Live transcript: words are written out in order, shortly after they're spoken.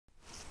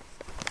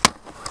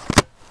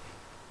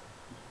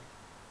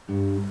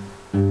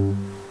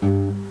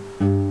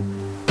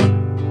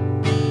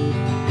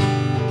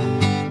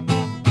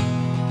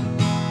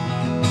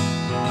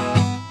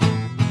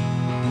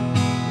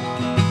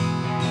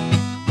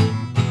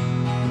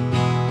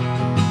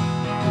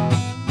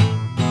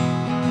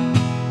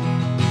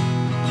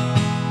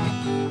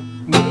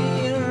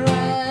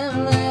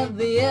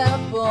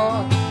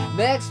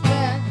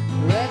Backpack,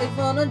 ready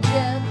for the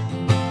jet,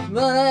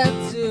 but had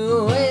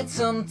to wait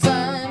some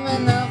time,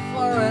 enough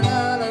for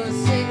another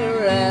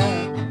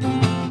cigarette.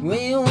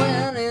 We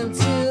went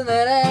into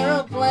that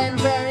aeroplane,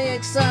 very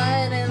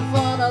excited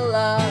for the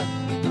lot.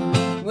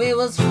 We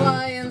was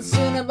flying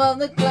soon above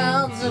the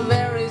clouds, so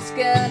very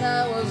scared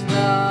I was not.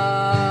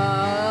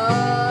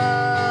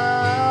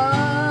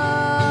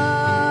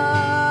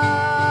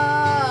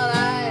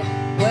 I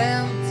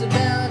went to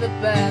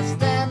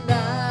Budapest and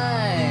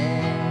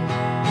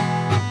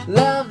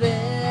loved it,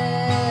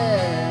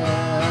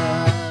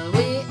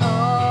 we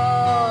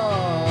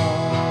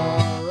all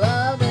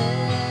loved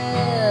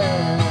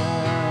it.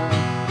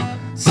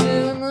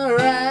 Soon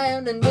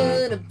arrived in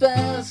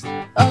Budapest,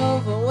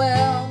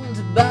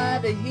 overwhelmed by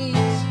the heat.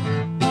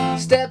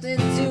 Stepped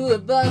into a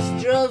bus,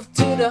 drove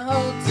to the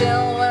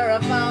hotel where I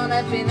found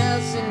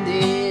happiness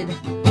indeed.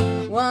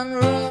 One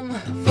room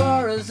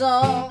for us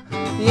all,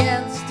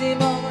 Jens,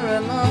 Timon,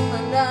 Ramon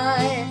and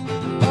I,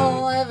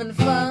 all having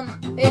fun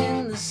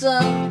in the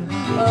sun.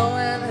 Oh,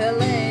 and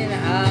Heleen,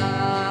 I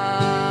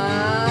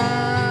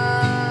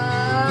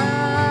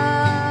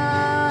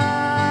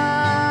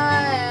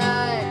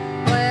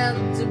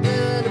went to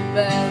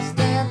Budapest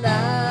and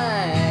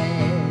I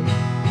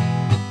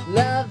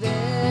loved it.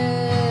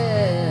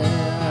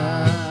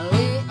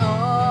 We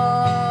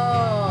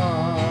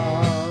all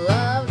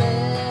loved it.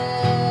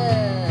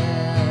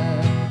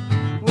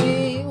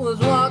 We was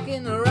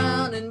walking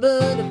around in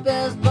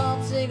Budapest,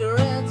 bought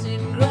cigarettes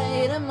in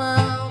great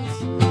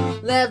amounts.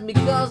 Left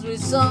because we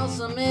saw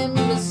some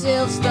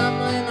imbeciles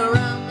stumbling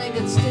around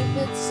making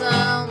stupid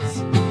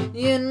sounds.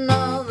 You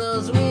know,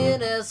 those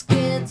weird ass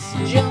kids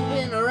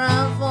jumping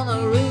around for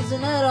no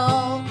reason at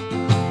all.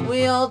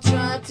 We all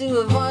tried to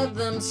avoid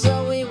them,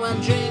 so we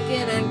went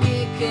drinking and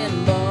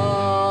kicking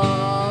ball.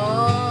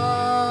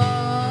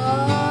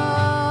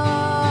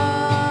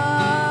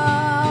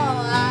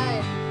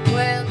 I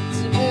went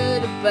to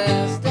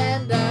Budapest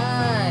and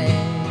I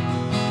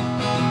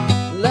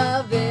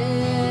loved it.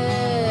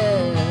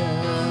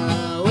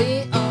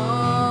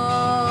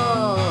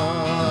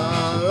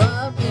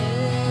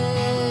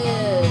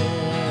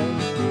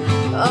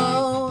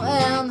 Oh,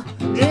 and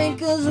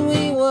drinkers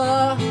we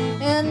were,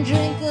 and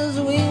drinkers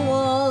we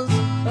was.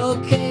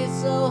 Okay,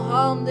 so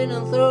harm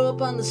didn't throw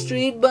up on the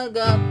street, but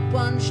got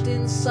punched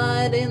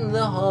inside in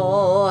the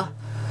hall.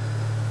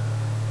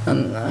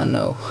 And I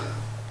know,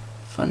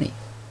 funny.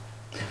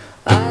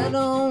 I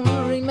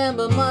don't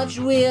remember much,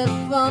 we had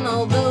fun,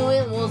 although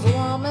it was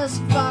warm as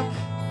fuck.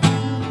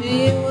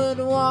 You would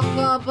walk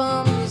up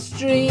on the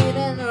street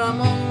and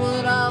Ramon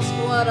would ask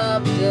what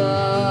up,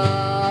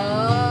 dog.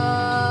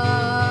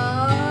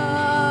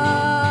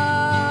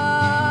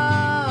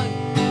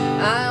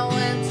 I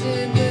went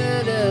to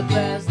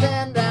Budapest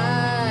and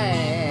I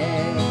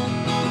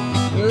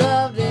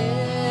loved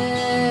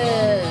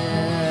it.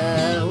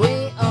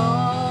 We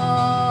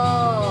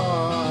all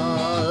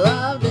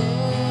loved it.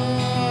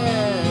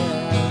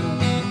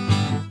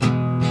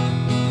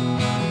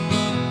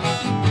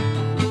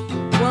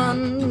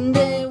 One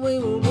day we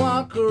would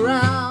walk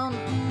around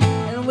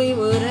and we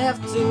would have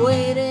to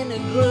wait in a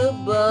group,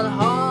 but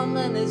Harm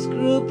and his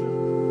group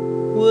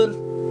would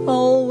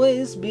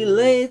always be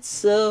late,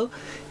 so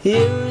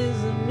here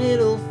is a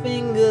middle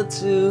finger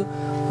to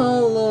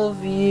all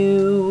of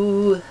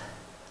you.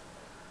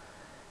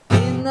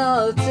 In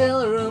our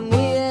hotel room we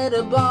had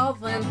a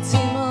bath and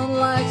Timon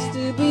likes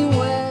to be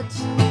wet.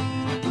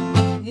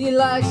 He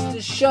likes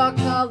to shock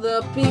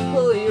other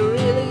people, he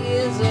really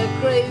is a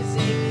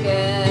crazy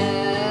cat.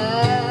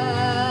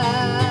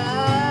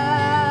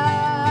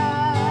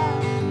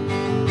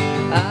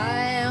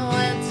 I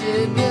went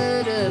to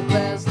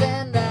Budapest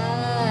and I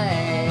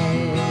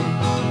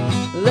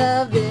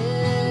loved it.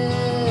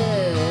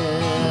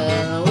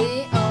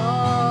 We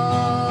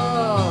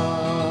all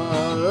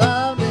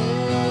loved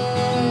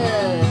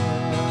it.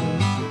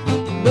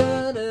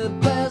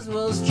 Budapest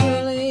was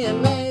truly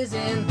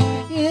amazing.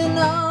 You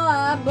know,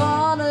 I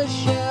bought a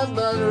shirt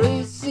but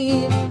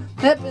received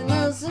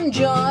happiness and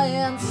joy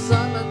and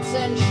some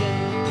attention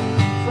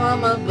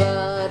from a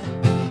bird.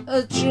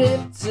 A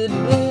trip to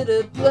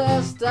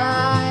Budapest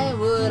I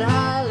would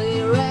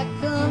highly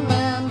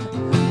recommend.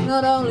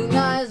 Not only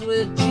nice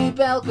with cheap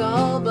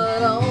alcohol,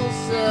 but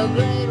also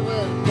great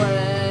with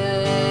friends.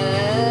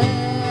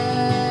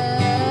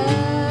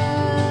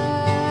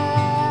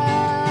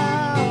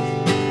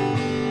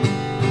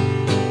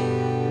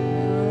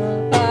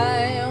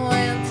 I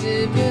went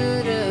to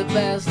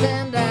Budapest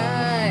and I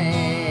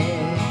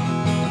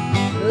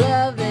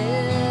loved it.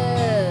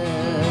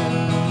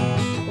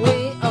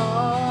 We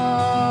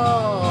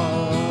all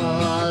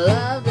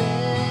loved it.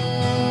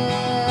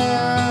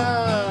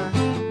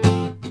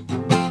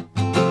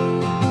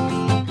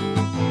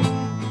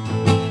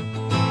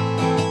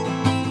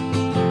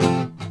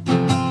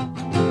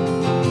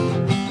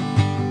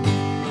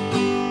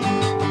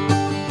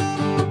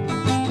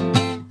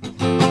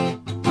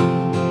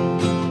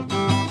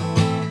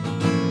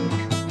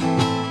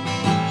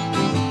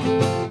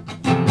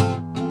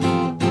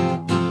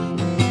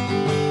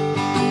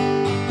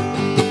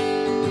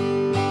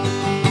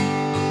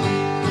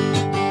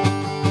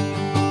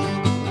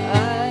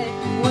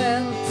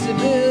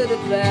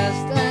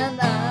 best